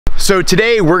So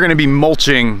today we're gonna be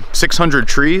mulching 600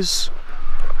 trees,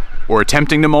 or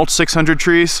attempting to mulch 600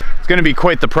 trees. It's gonna be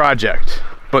quite the project.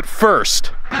 But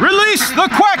first, release the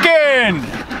Kraken!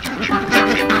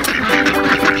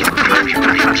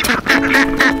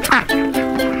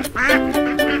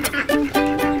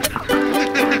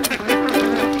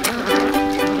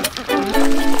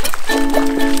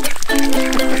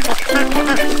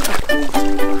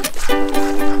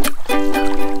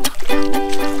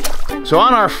 So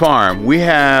on our farm, we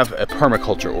have a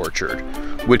permaculture orchard,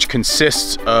 which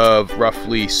consists of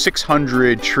roughly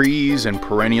 600 trees and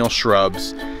perennial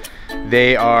shrubs.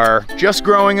 They are just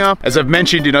growing up. As I've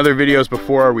mentioned in other videos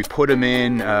before, we put them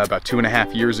in about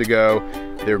 2.5 years ago.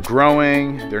 They're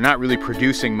growing, they're not really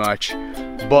producing much,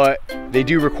 but they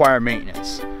do require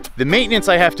maintenance. The maintenance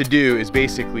I have to do is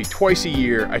basically twice a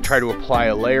year, I try to apply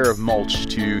a layer of mulch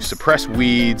to suppress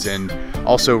weeds and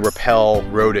also repel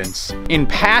rodents. In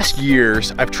past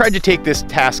years, I've tried to take this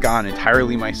task on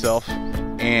entirely myself,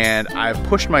 and I've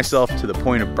pushed myself to the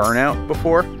point of burnout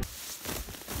before.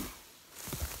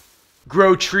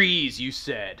 Grow trees, you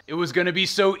said. It was gonna be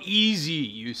so easy,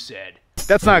 you said.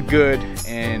 That's not good,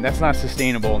 and that's not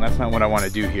sustainable, and that's not what I want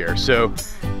to do here. So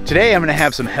today I'm gonna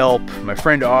have some help. My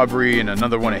friend Aubrey and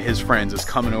another one of his friends is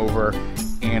coming over,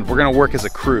 and we're gonna work as a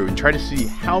crew and try to see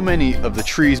how many of the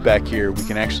trees back here we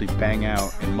can actually bang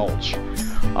out and mulch.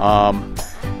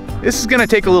 This is gonna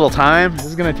take a little time. This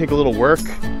is gonna take a little work.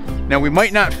 Now we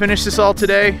might not finish this all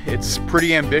today. It's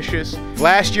pretty ambitious.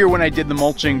 Last year when I did the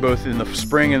mulching, both in the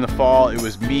spring and the fall, it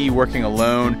was me working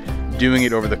alone, doing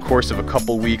it over the course of a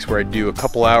couple weeks where I'd do a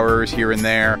couple hours here and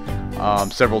there,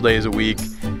 several days a week.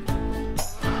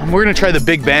 We're gonna try the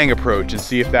big bang approach and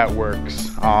see if that works.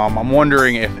 I'm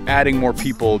wondering if adding more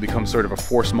people becomes sort of a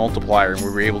force multiplier and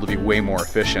we're able to be way more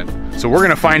efficient. So we're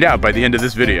gonna find out by the end of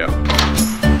this video.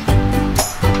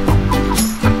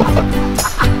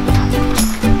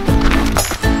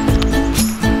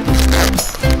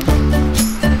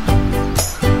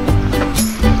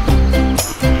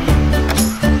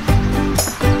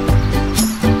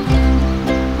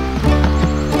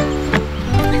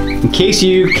 In case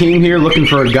you came here looking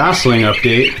for a gosling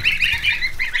update,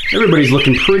 everybody's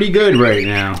looking pretty good right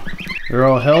now. They're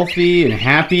all healthy and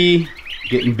happy,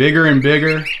 getting bigger and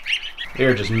bigger.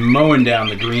 They're just mowing down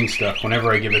the green stuff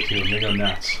whenever I give it to them. They go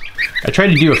nuts. I try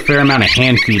to do a fair amount of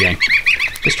hand feeding,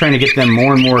 just trying to get them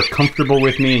more and more comfortable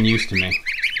with me and used to me.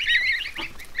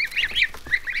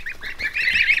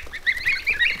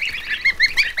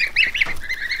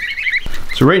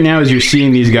 So right now, as you're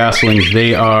seeing these goslings,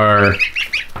 they are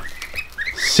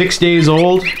 6 days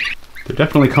old. They're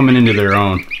definitely coming into their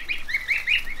own.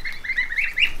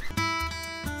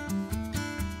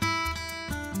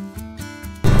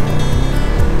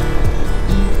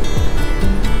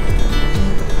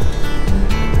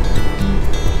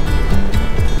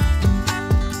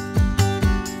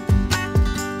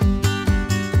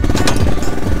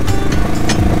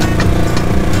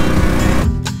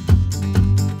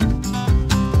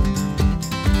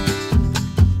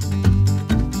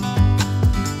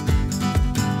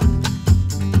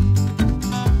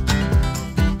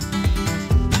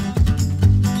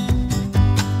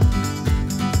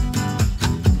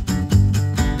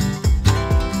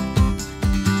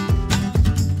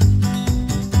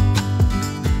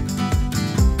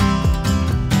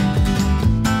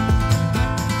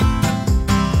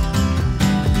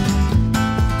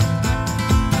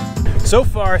 So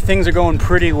far, things are going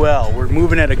pretty well. We're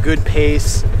moving at a good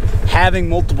pace. Having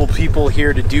multiple people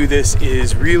here to do this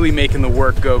is really making the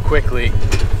work go quickly.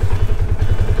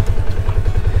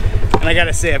 And I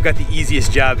gotta say, I've got the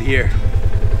easiest job here.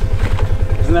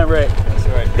 Isn't that right? That's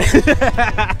right.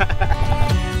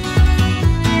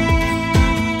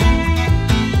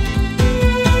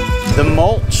 The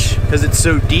mulch, because it's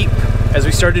so deep, as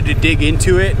we started to dig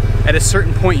into it, at a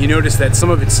certain point you notice that some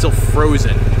of it's still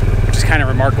frozen, which is kind of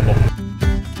remarkable.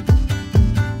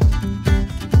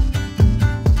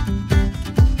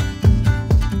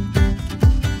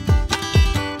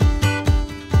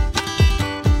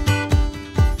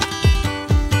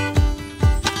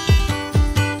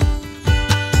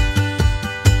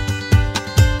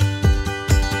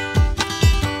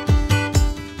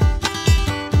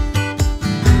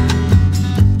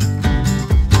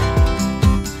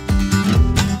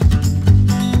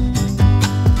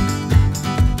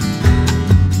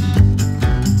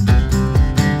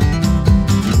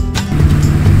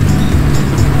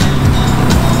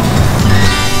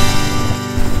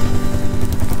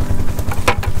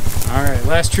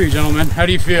 Last tree, gentlemen. How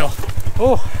do you feel?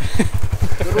 Oh,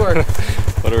 good work.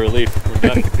 What a relief. We're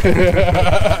done.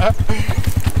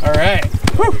 All right.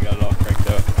 We got it all cranked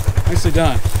up. Nicely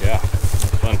done. Yeah,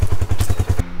 fun.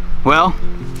 Well,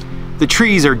 the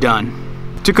trees are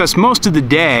done. It took us most of the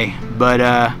day, but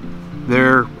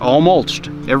they're all mulched,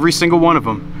 every single one of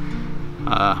them.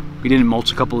 We didn't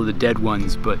mulch a couple of the dead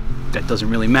ones, but that doesn't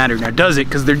really matter now, does it?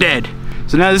 Because they're dead.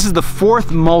 So now this is the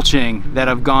 4th mulching that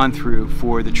I've gone through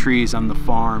for the trees on the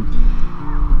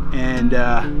farm. And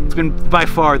it's been by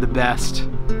far the best.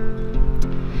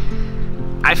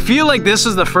 I feel like this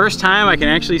is the first time I can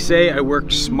actually say I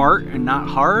worked smart and not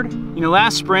hard. You know,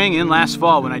 last spring and last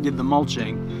fall when I did the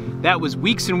mulching, that was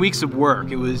weeks and weeks of work.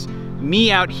 It was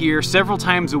me out here several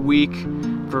times a week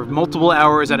for multiple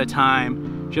hours at a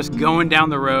time, just going down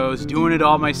the rows, doing it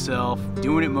all myself,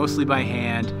 doing it mostly by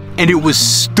hand, and it was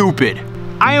stupid.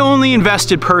 I only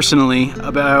invested personally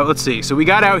about, let's see, so we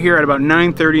got out here at about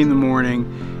 9:30 in the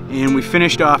morning and we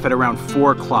finished off at around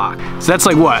 4 o'clock. So that's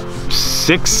like what,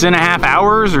 6.5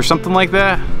 hours or something like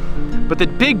that? But the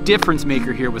big difference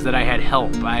maker here was that I had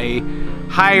help. I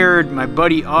hired my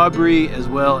buddy Aubrey as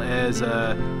well as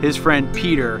his friend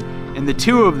Peter, and the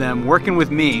two of them working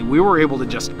with me, we were able to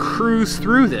just cruise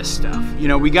through this stuff. You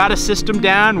know, we got a system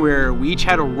down where we each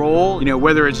had a role, you know,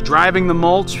 whether it's driving the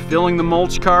mulch, filling the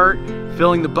mulch cart,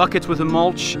 filling the buckets with the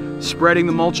mulch, spreading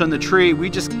the mulch on the tree. We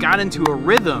just got into a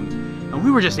rhythm and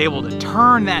we were just able to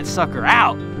turn that sucker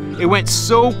out. It went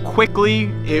so quickly,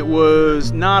 it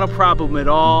was not a problem at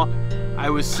all. I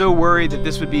was so worried that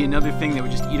this would be another thing that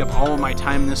would just eat up all of my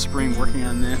time this spring working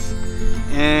on this.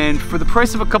 And for the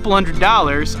price of a couple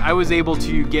 $100s, I was able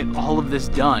to get all of this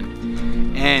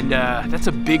done. And that's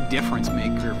a big difference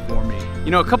maker for me.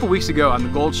 You know, a couple weeks ago on the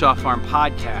Goldshaw Farm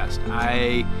podcast,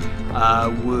 I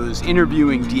was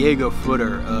interviewing Diego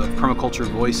Footer of Permaculture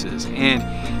Voices, and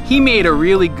he made a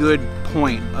really good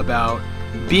point about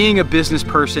being a business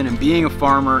person and being a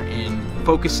farmer and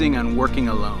focusing on working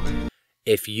alone.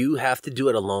 If you have to do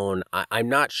it alone, I'm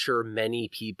not sure many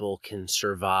people can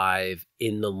survive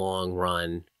in the long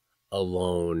run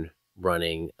alone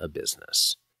running a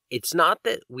business. It's not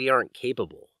that we aren't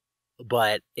capable,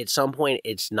 but at some point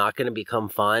it's not going to become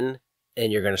fun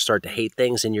and you're going to start to hate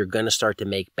things and you're going to start to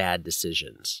make bad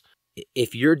decisions.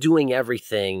 If you're doing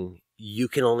everything, you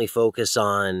can only focus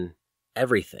on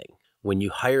everything. When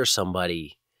you hire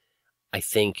somebody, I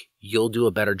think you'll do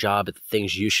a better job at the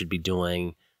things you should be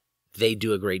doing. They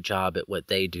do a great job at what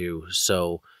they do.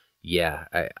 So yeah,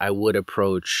 I would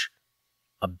approach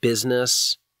a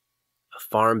business, a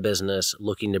farm business,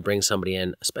 looking to bring somebody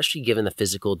in, especially given the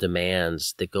physical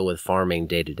demands that go with farming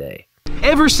day to day.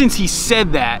 Ever since he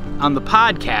said that on the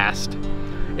podcast,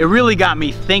 it really got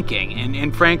me thinking.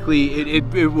 And frankly,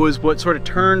 it was what sort of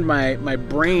turned my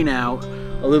brain out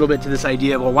a little bit to this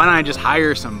idea of, well, why don't I just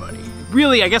hire somebody?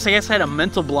 Really, I guess I had a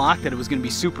mental block that it was going to be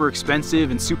super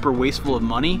expensive and super wasteful of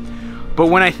money. But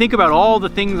when I think about all the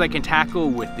things I can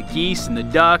tackle with the geese and the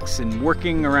ducks and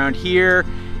working around here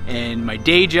and my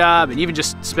day job and even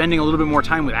just spending a little bit more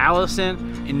time with Allison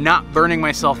and not burning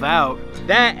myself out,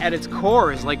 that at its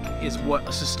core is what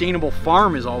a sustainable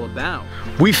farm is all about.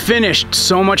 We finished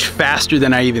so much faster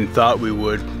than I even thought we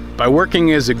would. By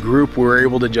working as a group, we were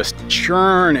able to just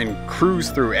churn and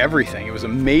cruise through everything. It was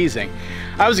amazing.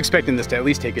 I was expecting this to at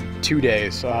least take 2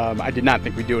 days. I did not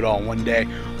think we'd do it all in one day.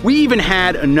 We even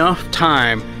had enough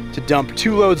time to dump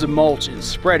 2 loads of mulch and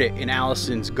spread it in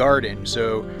Allison's garden.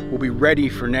 So we'll be ready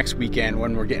for next weekend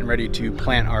when we're getting ready to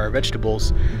plant our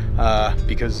vegetables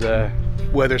because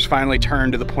weather's finally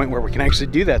turned to the point where we can actually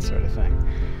do that sort of thing.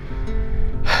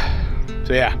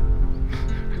 So yeah.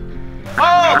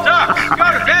 Oh, ducks,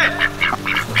 go to bed!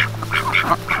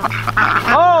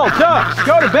 Oh, ducks,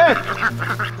 go to bed!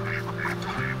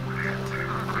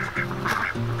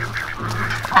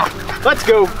 Let's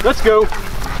go, let's go.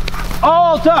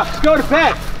 All ducks, go to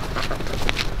bed!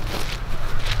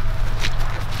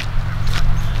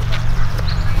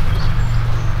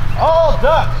 All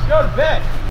ducks, go to bed!